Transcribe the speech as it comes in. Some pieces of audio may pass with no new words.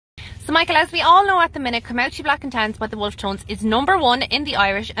So Michael, as we all know at the minute, Come Out Ye Black and Tans by the Wolfe Tones is #1 in the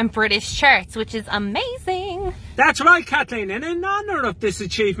Irish and British charts, which is amazing. That's right, Kathleen, and in honour of this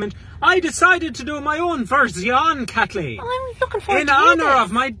achievement, I decided to do my own version, Kathleen. Oh, I'm looking forward in to honour this.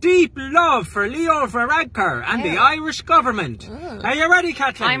 of my deep love for Leo Varadkar and the Irish government. Are you ready,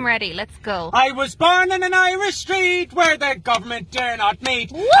 Kathleen? I'm ready, let's go. I was born in an Irish street where the government dare not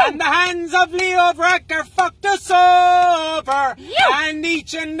meet. Woo! And the hands of Leo Varadkar fucked us over. You! And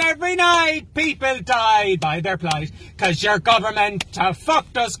each and every night people died by their plight. 'Cause your government have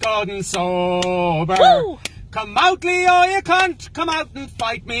fucked us good and sober. Woo! Come out, Leo, you cunt. Come out and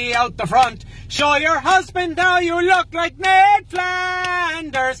fight me out the front. Show your husband how you look like Ned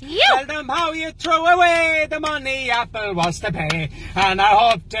Flanders. You. Tell them how you threw away the money Apple was to pay. And I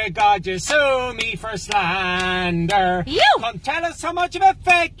hope to God you sue me for slander. You. Come tell us how much of a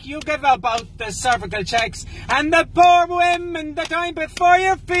fake you give about the cervical checks and the poor women the time before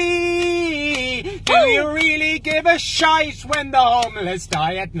your fee. Do you really give a shite when the homeless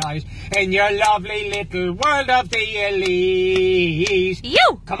die at night in your lovely little world of the elite?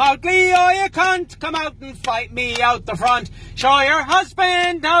 You! Come out, Leo, you cunt. Come out and fight me out the front. Show your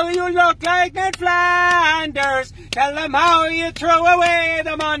husband how you look like Ned Flanders. Tell them how you threw away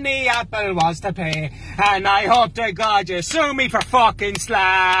the money Apple was to pay. And I hope to God you sue me for fucking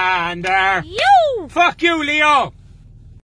slander. You! Fuck you, Leo.